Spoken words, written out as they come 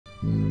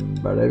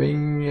Bada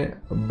bing,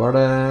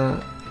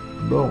 bada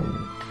boom.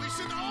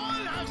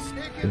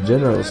 The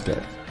general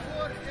scared.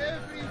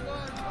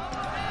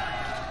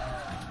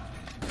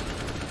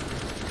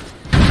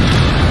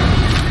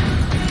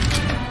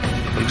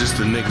 I'm just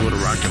a nigga with a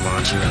rocket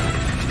launcher.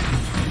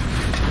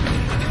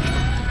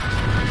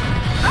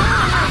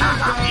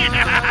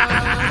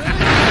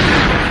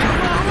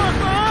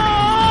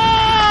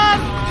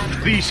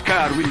 This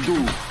car will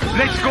do.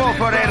 Let's go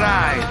for a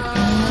ride.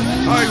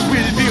 I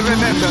will be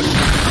remembered.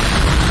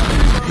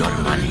 Your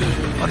money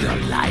or your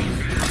life.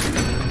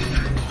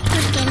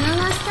 ¿Por qué no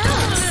las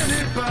das?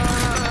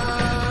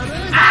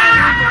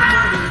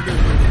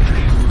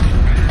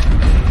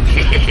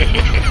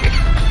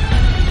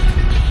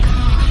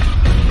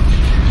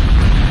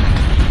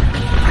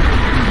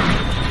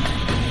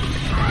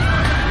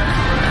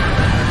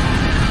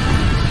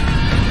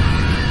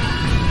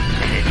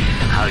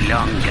 How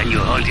long can you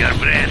hold your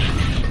breath?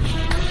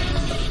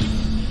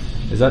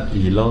 Is that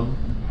Elon?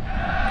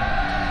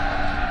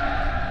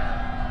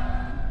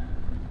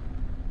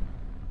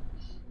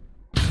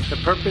 The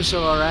purpose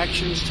of our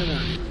actions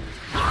tonight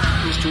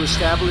is to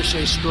establish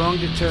a strong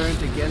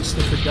deterrent against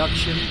the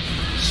production,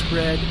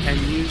 spread, and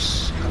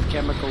use of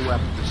chemical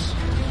weapons.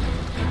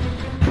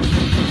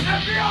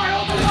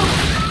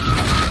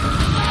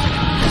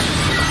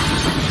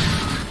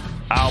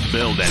 I'll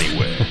build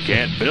anywhere.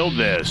 Can't build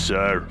there,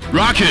 sir.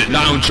 Rocket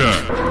launcher!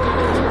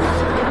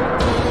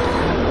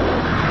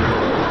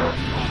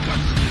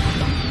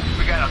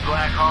 We got a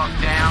Black Hawk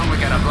down. We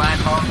got a Black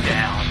Hawk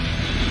down.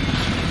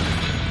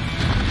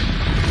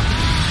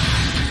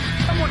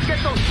 Someone get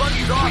those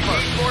buggies off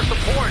us for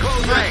support.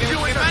 Close range.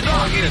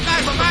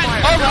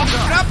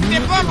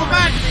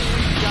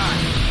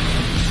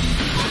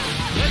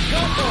 Let's go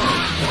for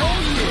it. Oh,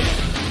 yeah.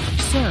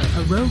 Sir,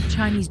 a rogue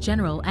Chinese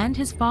general and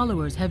his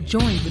followers have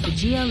joined with the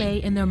GLA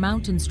in their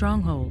mountain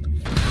stronghold.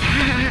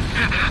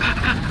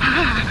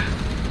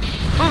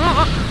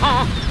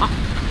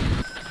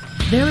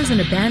 There is an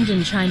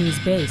abandoned Chinese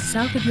base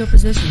south of your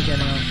position,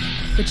 General.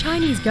 The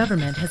Chinese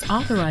government has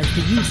authorized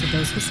the use of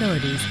those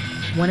facilities.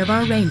 One of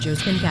our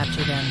rangers can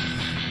capture them.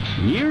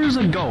 Years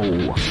ago,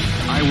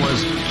 I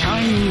was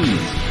Chinese.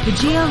 The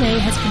GLA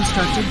has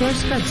constructed their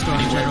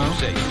Spreadstorm, General.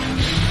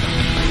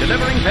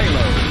 Delivering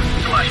payload.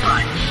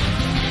 Flashlight.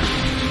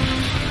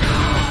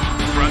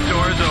 Front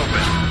door is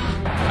open.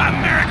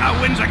 America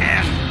wins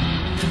again.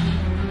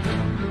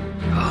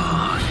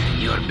 Oh,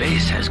 your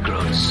base has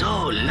grown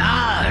so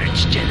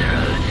large,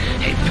 General.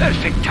 A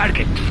perfect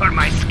target for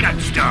my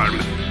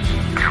Scudstorm.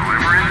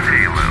 Delivering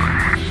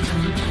payload.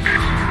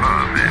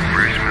 Love that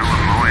fresh smell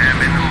of Moab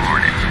in the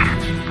morning.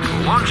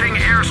 Launching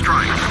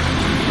airstrike.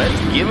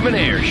 Let's give him an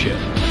airship.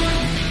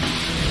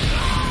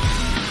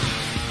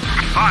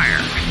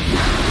 Fire.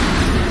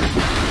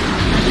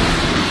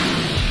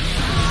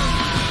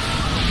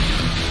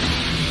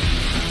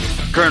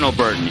 Colonel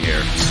Burton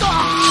here.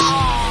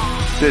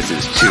 This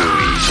is too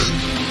easy.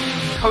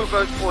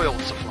 Covert oil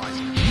supplies.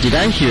 Did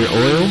I hear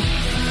oil?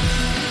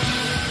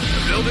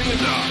 The building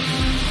is ours.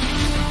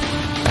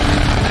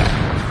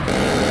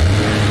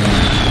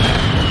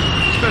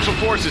 Special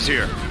forces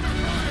here.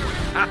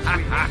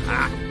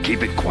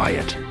 Keep it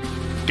quiet.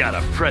 Got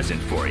a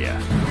present for you.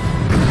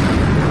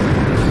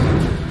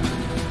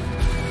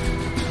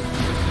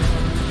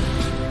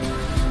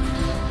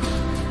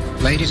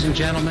 Ladies and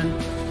gentlemen,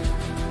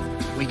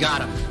 we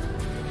got him.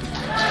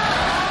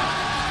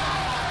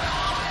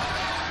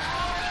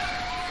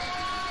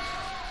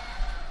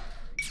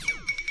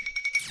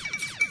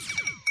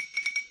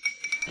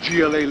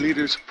 GLA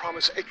leaders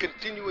promise a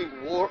continuing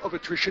war of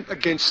attrition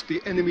against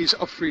the enemies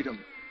of freedom.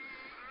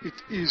 It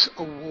is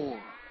a war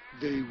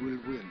they will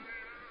win.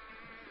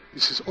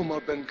 This is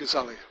Omar Ben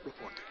Ghazali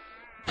reporting.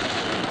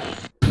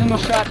 Single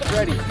shot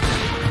ready.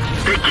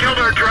 They killed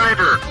our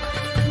driver.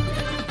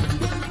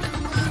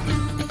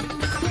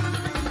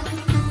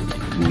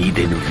 Need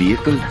a new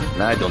vehicle?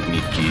 I don't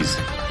need keys.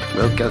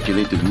 Well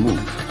calculated move.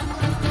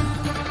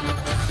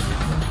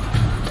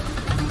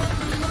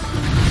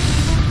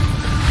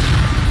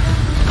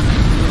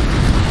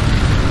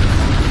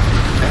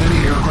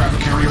 Enemy aircraft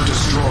carrier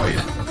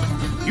destroyed.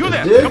 You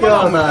there! Dig Come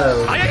on!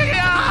 on.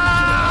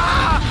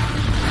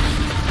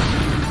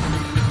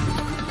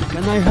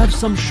 Can I have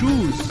some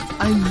shoes?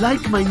 I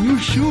like my new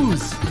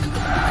shoes.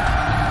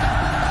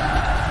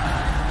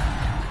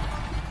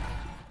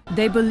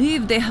 They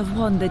believe they have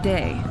won the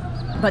day,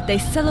 but they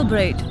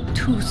celebrate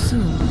too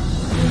soon.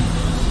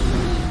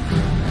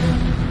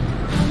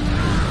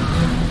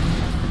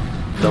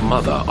 The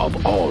mother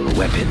of all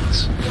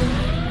weapons.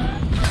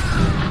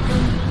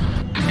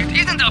 It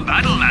isn't a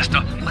battle,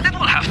 Master, but it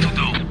will have to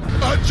do.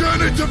 Our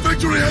journey to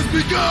victory has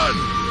begun.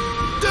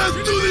 Death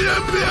to the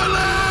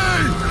MPLA!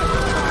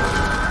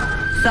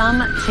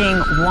 Some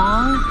Ching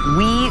Wang,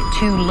 Wei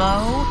Tu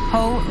Lo,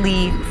 Ho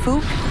Li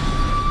Fook.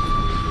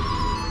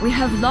 We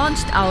have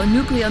launched our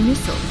nuclear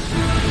missile.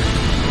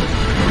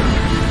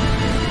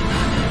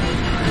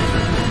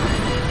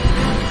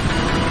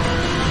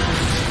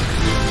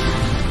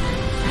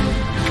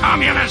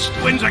 Communist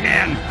wins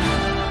again!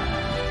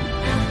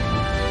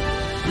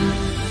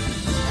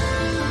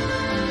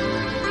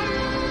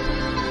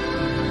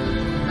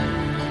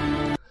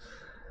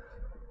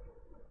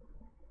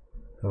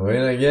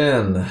 Win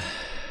again.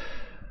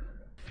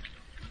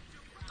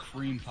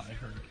 Cream pie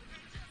herd.